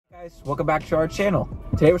Guys, welcome back to our channel.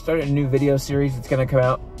 Today we're starting a new video series that's going to come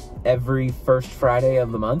out every first Friday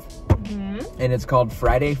of the month. And it's called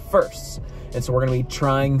Friday Firsts. And so we're going to be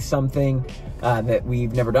trying something that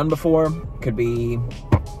we've never done before. Could be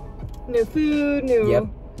new food, Yep,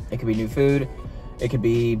 it could be new food. It could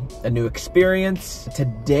be a new experience.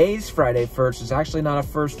 Today's Friday First is actually not a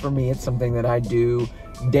first for me. It's something that I do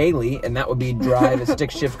daily, and that would be drive a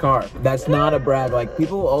stick shift car. That's not a brag. Like,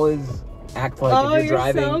 people always act like if you're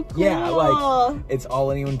driving, so cool. Yeah, like it's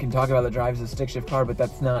all anyone can talk about that drives a stick shift car, but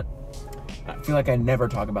that's not. I feel like I never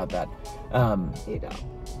talk about that. You don't.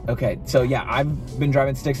 Okay, so yeah, I've been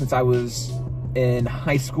driving stick since I was in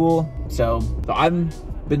high school, so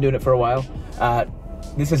I've been doing it for a while.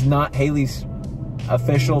 This is not Haley's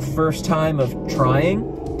official first time of trying.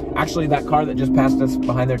 Actually, that car that just passed us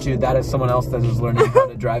behind there too, that is someone else that was learning how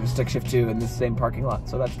to drive a stick shift too in the same parking lot.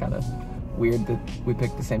 So that's kind of weird that we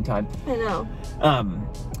picked the same time. I know.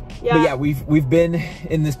 Yeah. But yeah, we've been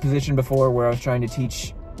in this position before where I was trying to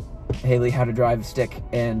teach Haley how to drive a stick,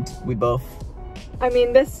 and we both. I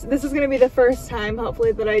mean, this is gonna be the first time,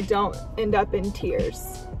 hopefully, that I don't end up in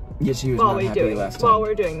tears. Yeah, she was not happy last time. While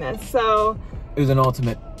we're doing this, so. It was an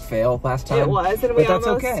ultimate fail last time. It was, and we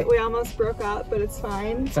okay. almost broke up, but it's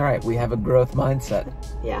fine. It's all right. We have a growth mindset.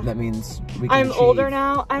 Yeah. That means we can I'm achieve older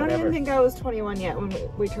now. I don't whatever. even think I was 21 yet when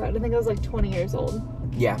we tried. I think I was like 20 years old.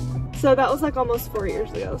 Yeah. So that was like almost 4 years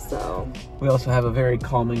ago, so. We also have a very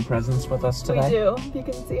calming presence with us today. We do. You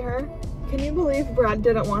can see her. Can you believe Brad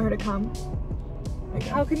didn't want her to come?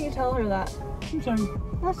 How can you tell her that? I'm sorry.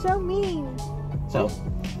 That's so mean. So,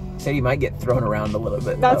 Sadie might get thrown around a little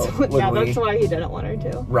bit. That's though, that's why he didn't want her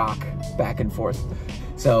to. Rock back and forth.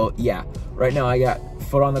 So yeah, right now I got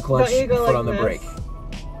foot on the clutch, foot like on the this? brake.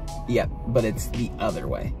 Yeah, but it's the other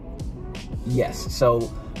way. Yes.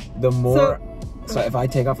 So the more, so if I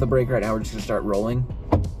take off the brake right now, we're just gonna start rolling.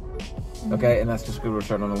 Okay, and that's just good. We're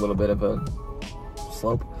starting on a little bit of a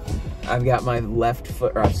slope. I've got my left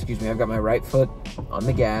foot, or excuse me, I've got my right foot on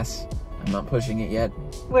the gas. I'm not pushing it yet.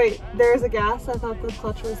 Wait, there's a gas? I thought the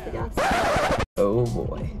clutch was the gas. Oh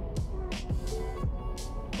boy.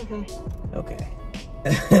 Okay. Okay.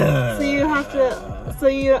 So you have to,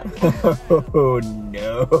 Oh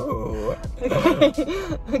no.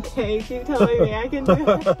 Okay. Okay, keep telling me I can do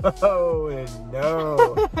it. Oh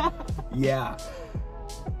no. Yeah.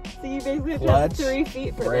 So you basically have Clutch, 3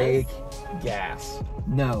 feet for brake, this. gas.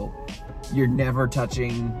 No. You're never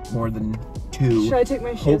touching more than 2. Should I take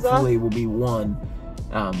my shoes off? Hopefully will be 1.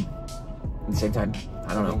 At the same time.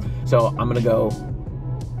 I don't know. So I'm gonna go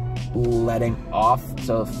letting off.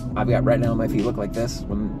 So if I've got right now my feet look like this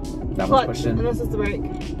when that was pushed in. And this is the brake.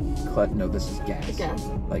 Clutch, no, this is gas. The gas.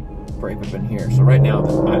 Like brake would have been here. So right now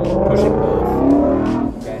I'm pushing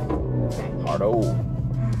both. Okay. Okay. Hardo.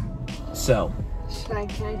 So. Can I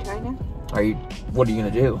try now? What are you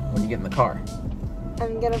gonna do when you get in the car?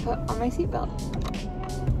 I'm gonna put on my seatbelt.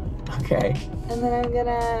 Okay. And then I'm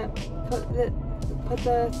gonna put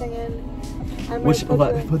the thing in. I'm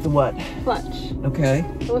Put the what? Clutch. Okay.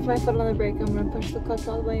 So with my foot on the brake, I'm gonna push the clutch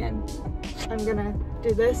all the way in. I'm gonna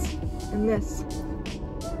do this and this.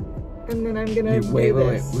 And then I'm gonna wait,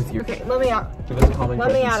 this. with your. Okay, let me out. Give us a calming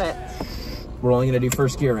Let me presence. at it. We're only gonna do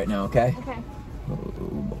first gear right now, okay? Okay. Oh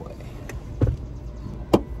boy.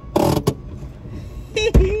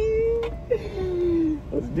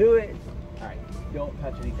 Let's do it. All right. Don't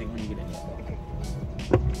touch anything when you get in yet.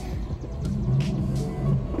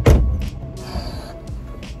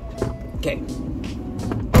 Okay.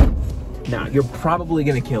 Now, you're probably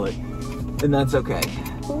gonna kill it, and that's okay.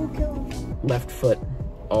 Oh, kill him. Left foot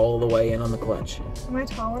all the way in on the clutch. Am I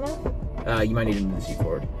tall enough? You might need to move the seat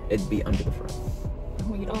forward. It'd be under the front.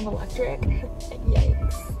 Oh, you don't have electric?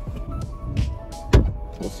 Yikes.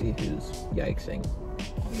 We'll see who's yikesing.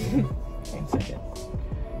 One second.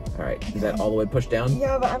 All right, is that all the way pushed down?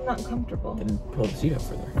 Yeah, but I'm not comfortable. Then pull the seat up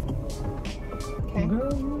further. Okay.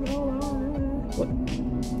 What?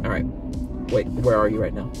 All right. Wait, where are you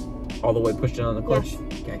right now? All the way pushed in on the clutch? Yes.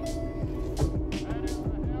 Okay.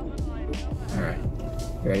 All right.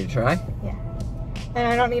 You ready to try? Yeah. And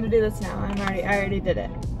I don't need to do this now. I already did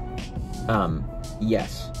it.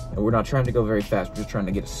 Yes. And we're not trying to go very fast. We're just trying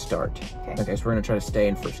to get a start. Okay. Okay, so we're gonna try to stay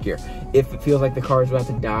in first gear. If it feels like the car is about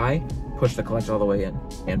to die, push the clutch all the way in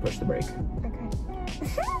and push the brake. Okay.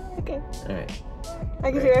 Okay. All right.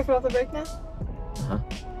 I can see my foot off the brake now? Uh-huh.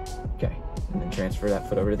 Okay. And then transfer that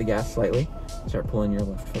foot over to the gas slightly. Start pulling your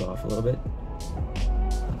left foot off a little bit.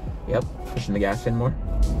 Yep. Pushing the gas in more.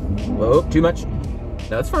 Whoa, too much.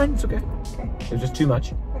 No, it's fine. It's okay. Okay. It was just too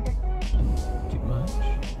much. Okay. Too much.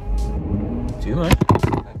 Too much.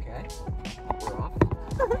 Okay. We're off.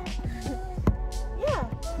 Yeah.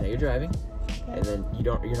 now you're driving, and then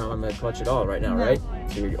you're not on the clutch at all right now, No. right?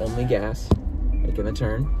 So you're only gas, making the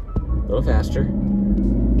turn, a little faster.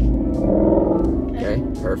 Okay,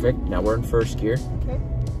 perfect. Now we're in first gear. Okay.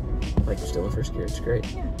 Like you're still in first gear, it's great.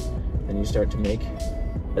 Yeah. Then you start to make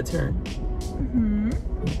a turn.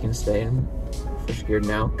 You can stay in first gear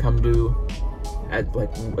now. Come to, as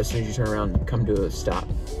soon as you turn around, come to a stop.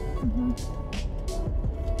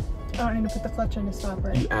 I don't need to put the clutch in to stop,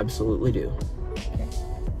 right? You absolutely do. Okay.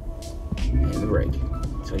 And the brake.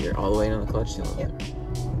 So you're all the way on the clutch still.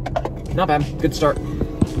 Yep. Not bad. Good start.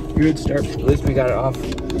 Good start. At least we got it off.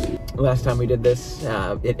 Last time we did this,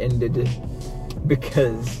 it ended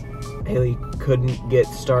because Haley couldn't get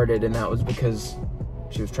started, and that was because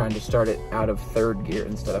she was trying to start it out of third gear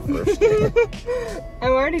instead of first gear.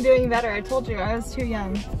 I'm already doing better. I told you I was too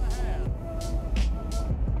young.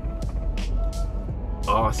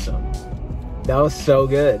 Awesome. That was so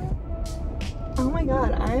good. Oh my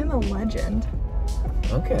god, I am a legend.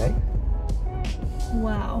 Okay.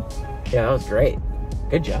 Wow. Yeah, that was great.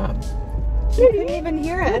 Good job. You couldn't even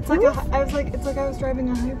hear it. It's like it's like I was driving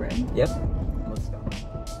a hybrid. Yep. Let's stop.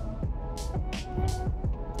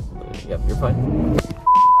 Yep, you're fine.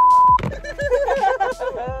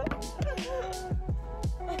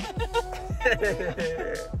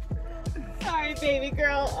 Sorry, baby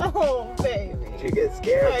girl. Oh, baby. Did you get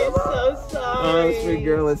scared? I'm so sorry. Oh, sweet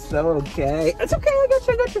girl, it's so okay. It's okay, I got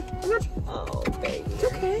you, I got you, I got you. Oh, baby. It's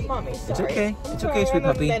okay. Mommy, sorry. It's okay. I'm It's sorry, okay, sweet I'm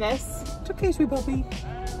a puppy. menace. It's okay, sweet puppy.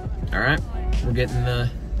 All right, we're getting the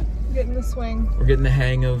swing. We're getting the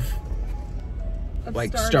hang of Of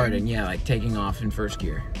like starting, yeah, like taking off in first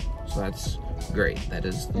gear. So that's great. That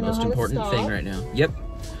is the You know most how to important thing stop? right now. Yep.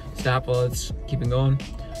 Stop while it's keeping going.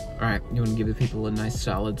 All right, you want to give the people a nice,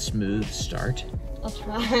 solid, smooth start? I'll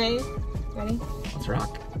try. Ready? Let's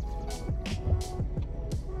rock.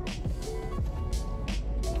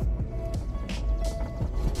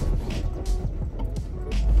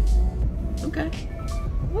 Okay.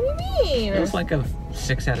 What do you mean? It was like a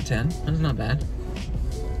 6 out of 10. That's not bad.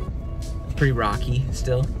 Pretty rocky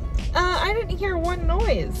still. I didn't hear one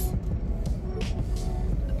noise.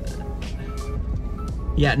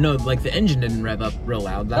 Yeah, no, like the engine didn't rev up real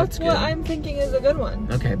loud. That's good. what I'm thinking is a good one.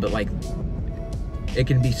 Okay, but like it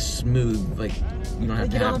can be smooth. Like you don't have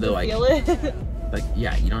Like to you have don't the have to like. feel it. Like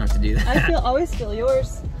yeah, you don't have to do that. I always feel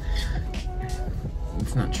yours.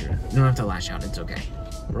 It's not true. You don't have to lash out. It's okay.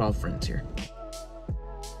 We're all friends here.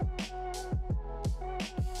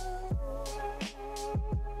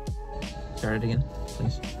 Start it again,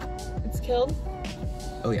 please. It's killed.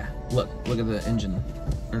 Oh yeah. Look at the engine.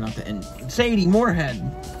 Or not the engine. Sadie Moorhead.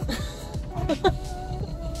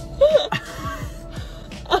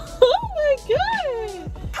 Oh my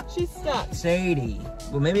god! She's stuck. Sadie.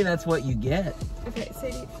 Well, maybe that's what you get. Okay,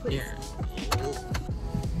 Sadie, please. Here.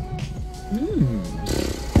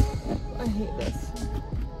 I hate this.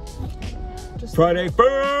 Just Friday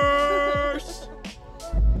first.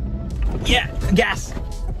 Yeah, gas.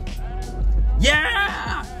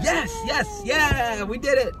 Yeah. Yes. Yeah. We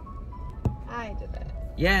did it. I did it.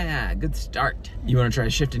 Yeah. Good start. You want to try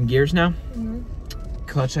shifting gears now? Mm-hmm.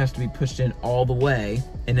 Clutch has to be pushed in all the way,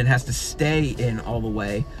 and it has to stay in all the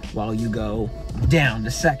way while you go down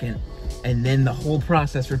to second, and then the whole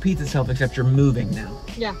process repeats itself, except you're moving now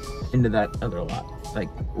Yeah. into that other lot, like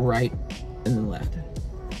right and then left.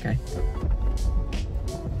 Okay.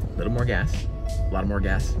 A little more gas. A lot more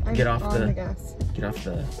gas. I'm Get off on the gas. Get off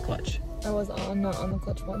the clutch. I was not on the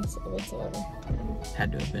clutch once whatsoever.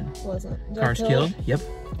 Had to have been. Wasn't. Did I Car's kill killed. it? Yep.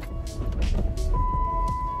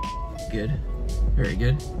 Good. Very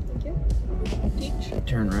good. Thank you. Teach.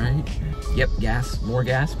 Turn right. Yep, gas. More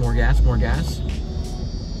gas, more gas, more gas.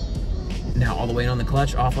 Now all the way on the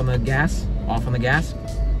clutch, off on the gas,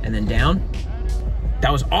 and then down.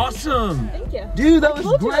 That was awesome! Thank you. Dude, that I was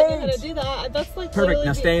told you I knew how great! to do that. That's like Perfect. literally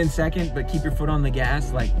Now stay in second, but keep your foot on the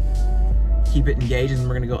gas, like keep it engaged, and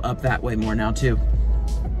we're gonna go up that way more now too.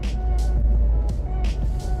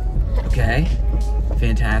 Okay.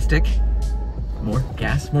 Fantastic. More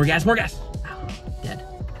gas, more gas, more gas! Ow, dead.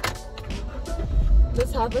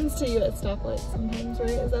 This happens to you at stoplights sometimes, right?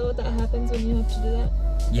 Is that what that happens when you have to do that?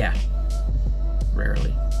 Yeah.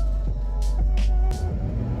 Rarely.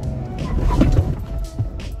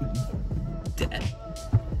 Dead.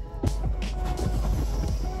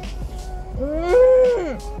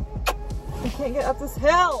 I can't get up this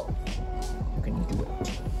hill. You can do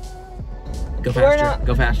it. Go faster.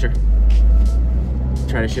 Go faster.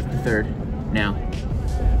 Try to shift to third. Now.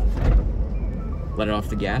 Let it off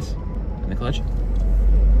the gas and the clutch.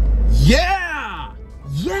 Yeah!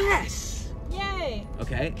 Yes! Yay!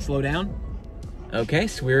 Okay, slow down. Okay,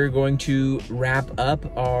 so we're going to wrap up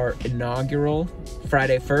our inaugural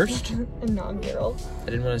Friday first. Inaugural. I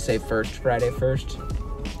didn't want to say first Friday first.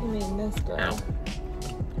 I mean, this girl.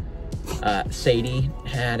 Ow. Sadie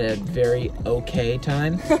had a very okay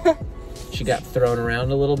time. She got thrown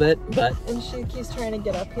around a little bit, but... And she keeps trying to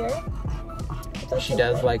get up here. She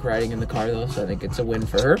does like riding in the car though, so I think it's a win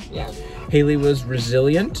for her. Yeah. Haley was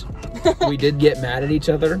resilient. We did get mad at each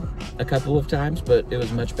other a couple of times, but it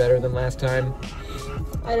was much better than last time.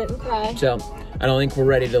 I didn't cry. So, I don't think we're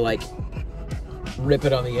ready to like rip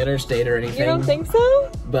it on the interstate or anything. You don't think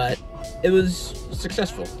so? But it was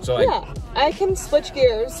successful. So yeah, I can switch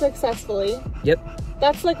gears successfully. Yep.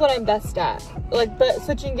 That's like what I'm best at. Like, but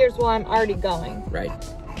switching gears while I'm already going. Right.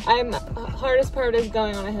 Hardest part is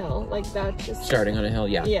going on a hill. Like, that's just... Starting on a hill,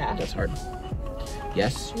 yeah. Yeah. That's hard.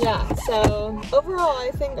 Yes? Yeah, so overall, I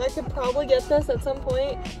think I could probably get this at some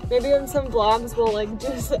point. Maybe in some vlogs, we'll like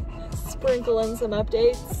just sprinkle in some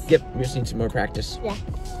updates. Yep, we just need some more practice. Yeah.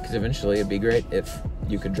 Because eventually it'd be great if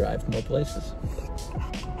you could drive more places.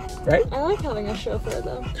 Right? I like having a chauffeur,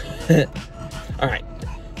 though. All right.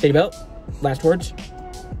 Sadie Belt, last words?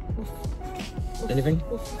 Anything?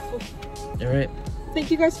 All right. Thank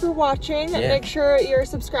you guys for watching. Yeah. Make sure you're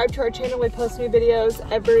subscribed to our channel. We post new videos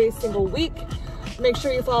every single week. Make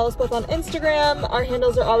sure you follow us both on Instagram. Our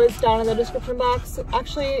handles are always down in the description box.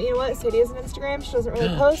 Actually, you know what? Sadie has an Instagram. She doesn't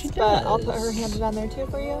really post, but I'll put her handle down there too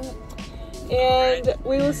for you. And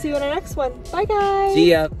we will see you in our next one. Bye, guys.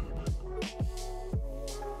 See ya.